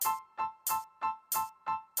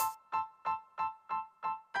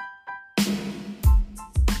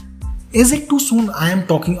Is it too soon I am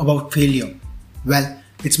talking about failure? Well,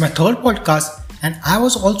 it's my third podcast and I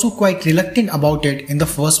was also quite reluctant about it in the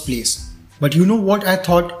first place. But you know what I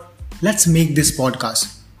thought? Let's make this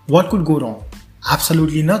podcast. What could go wrong?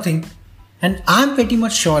 Absolutely nothing. And I'm pretty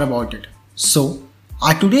much sure about it. So,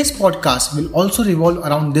 our today's podcast will also revolve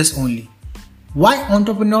around this only. Why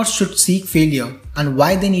entrepreneurs should seek failure and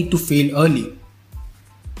why they need to fail early.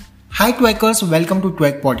 Hi Twackers, welcome to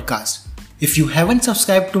Twack Podcast. If you haven't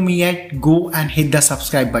subscribed to me yet, go and hit the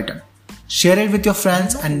subscribe button. Share it with your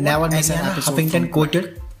friends and never miss an episode. Huffington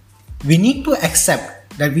quoted, "We need to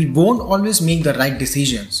accept that we won't always make the right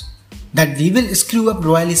decisions, that we will screw up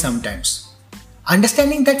royally sometimes.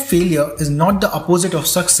 Understanding that failure is not the opposite of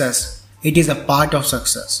success, it is a part of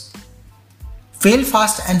success. Fail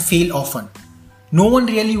fast and fail often. No one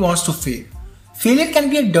really wants to fail. Failure can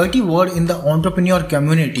be a dirty word in the entrepreneur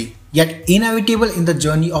community, yet inevitable in the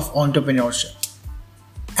journey of entrepreneurship.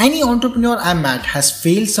 Any entrepreneur I met has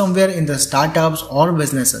failed somewhere in the startups or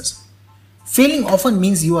businesses. Failing often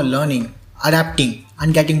means you are learning, adapting,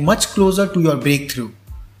 and getting much closer to your breakthrough.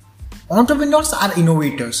 Entrepreneurs are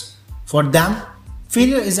innovators. For them,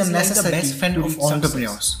 failure is a necessary best friend of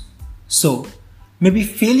entrepreneurs. So, maybe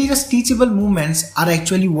failure's teachable moments are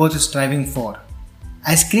actually worth striving for.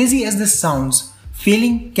 As crazy as this sounds,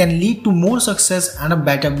 failing can lead to more success and a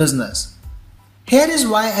better business. Here is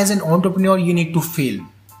why as an entrepreneur you need to fail.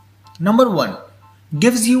 Number 1.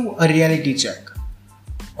 Gives you a reality check.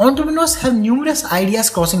 Entrepreneurs have numerous ideas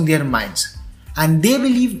crossing their minds and they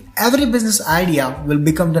believe every business idea will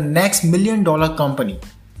become the next $1 million company.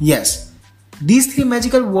 Yes, these three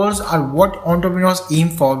magical words are what entrepreneurs aim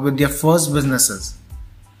for with their first businesses.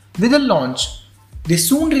 With the launch, they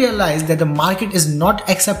soon realize that the market is not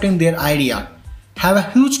accepting their idea, have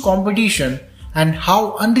a huge competition, and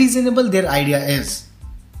how unreasonable their idea is.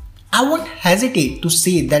 I won't hesitate to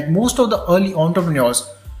say that most of the early entrepreneurs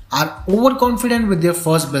are overconfident with their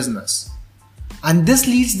first business, and this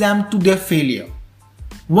leads them to their failure.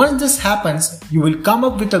 Once this happens, you will come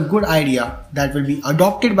up with a good idea that will be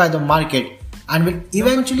adopted by the market and will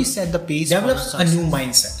eventually set the pace. Develop a new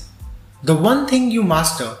mindset. The one thing you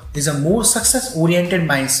master is a more success-oriented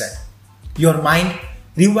mindset. Your mind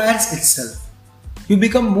rewires itself. You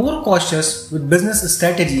become more cautious with business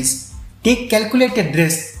strategies, take calculated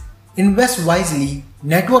risks, invest wisely,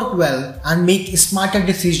 network well, and make smarter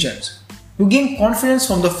decisions. You gain confidence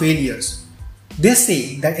from the failures. They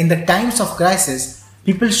say that in the times of crisis,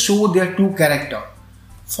 people show their true character.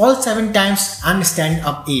 Fall 7 times and stand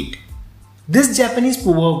up 8. This Japanese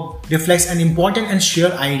proverb reflects an important and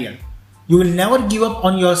shared ideal. You will never give up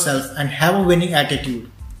on yourself and have a winning attitude.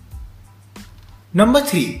 Number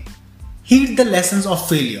 3. Heed the lessons of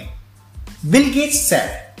failure. Bill Gates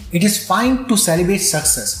said, "It is fine to celebrate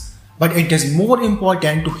success, but it is more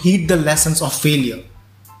important to heed the lessons of failure."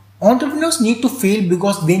 Entrepreneurs need to fail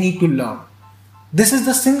because they need to learn. This is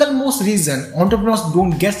the single most reason entrepreneurs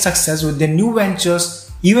don't get success with their new ventures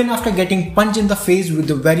even after getting punched in the face with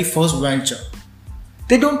the very first venture.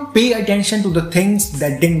 They don't pay attention to the things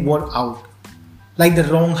that didn't work out, like the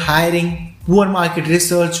wrong hiring, poor market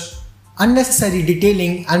research, unnecessary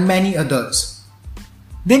detailing, and many others.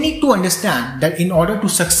 They need to understand that in order to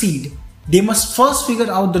succeed, they must first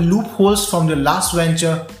figure out the loopholes from their last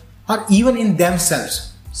venture or even in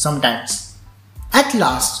themselves sometimes. At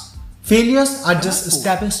last, failures are just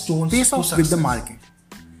stepping stones to success. With the market.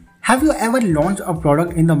 Have you ever launched a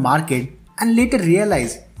product in the market and later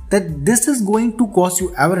realized that this is going to cost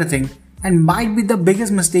you everything and might be the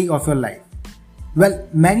biggest mistake of your life? Well,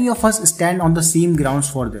 many of us stand on the same grounds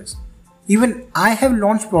for this. Even I have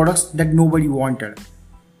launched products that nobody wanted.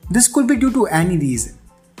 This could be due to any reason.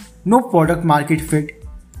 No product market fit,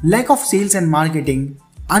 lack of sales and marketing,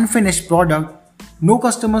 unfinished product, no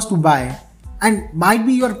customers to buy, and might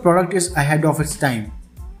be your product is ahead of its time.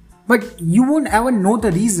 But you won't ever know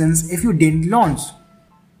the reasons if you didn't launch.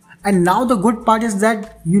 And now the good part is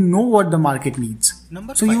that you know what the market needs.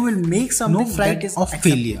 So you will make something that is of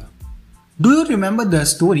failure. Do you remember the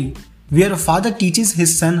story where a father teaches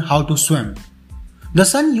his son how to swim? The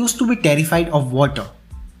son used to be terrified of water.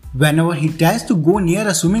 Whenever he tries to go near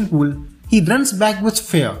a swimming pool, he runs back with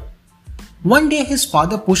fear. One day his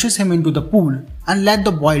father pushes him into the pool and let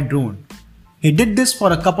the boy drown. He did this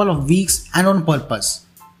for a couple of weeks and on purpose.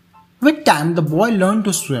 With time, the boy learned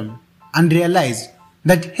to swim and realized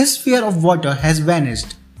that his fear of water has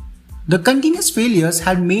vanished. The continuous failures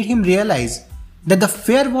had made him realize that the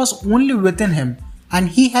fear was only within him and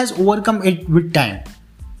he has overcome it with time.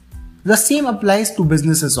 The same applies to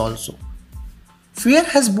businesses also. Fear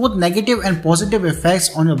has both negative and positive effects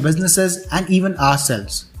on your businesses and even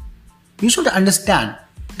ourselves. You should understand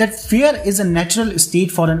that fear is a natural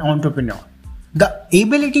state for an entrepreneur. The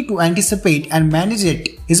ability to anticipate and manage it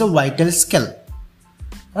is a vital skill.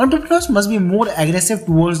 Entrepreneurs must be more aggressive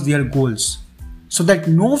towards their goals so that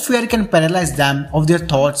no fear can paralyze them of their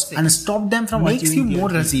thoughts and stop them from makes you more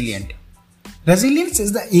resilient. Resilience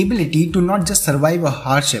is the ability to not just survive a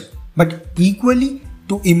hardship but equally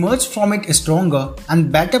to emerge from it stronger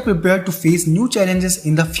and better prepared to face new challenges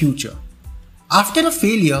in the future. After a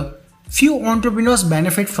failure, few entrepreneurs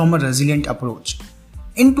benefit from a resilient approach.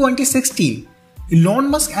 In 2016, Elon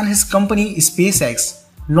Musk and his company SpaceX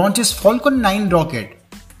launches Falcon 9 rocket,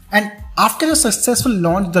 and after a successful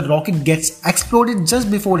launch, the rocket gets exploded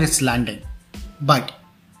just before its landing. But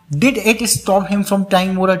did it stop him from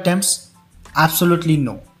trying more attempts? Absolutely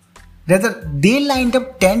no. Rather, they lined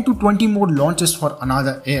up 10 to 20 more launches for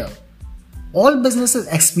another year. All businesses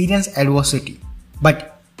experience adversity,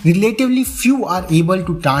 but relatively few are able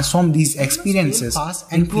to transform these experiences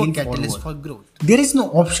into a catalyst for growth. There is no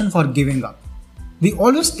option for giving up. We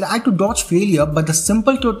always try to dodge failure, but the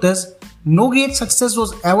simple truth is, no great success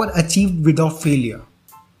was ever achieved without failure.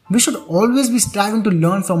 We should always be striving to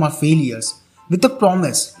learn from our failures, with the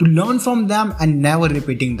promise to learn from them and never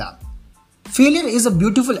repeating them. Failure is a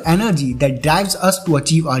beautiful energy that drives us to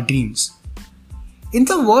achieve our dreams. In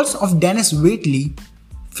the words of Dennis Waitley,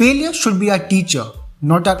 failure should be our teacher,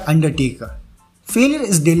 not our undertaker. Failure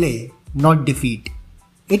is delay, not defeat.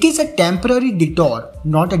 It is a temporary detour,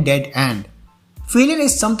 not a dead end. Failure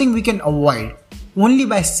is something we can avoid only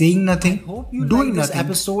by saying nothing, doing nothing,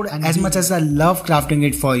 episode and as much as I love crafting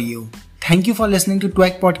it for you. Thank you for listening to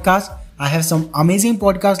Twack Podcast. I have some amazing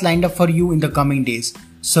podcasts lined up for you in the coming days.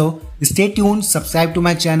 So stay tuned, subscribe to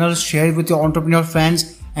my channel, share it with your entrepreneur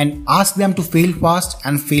friends and ask them to fail fast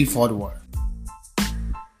and fail forward.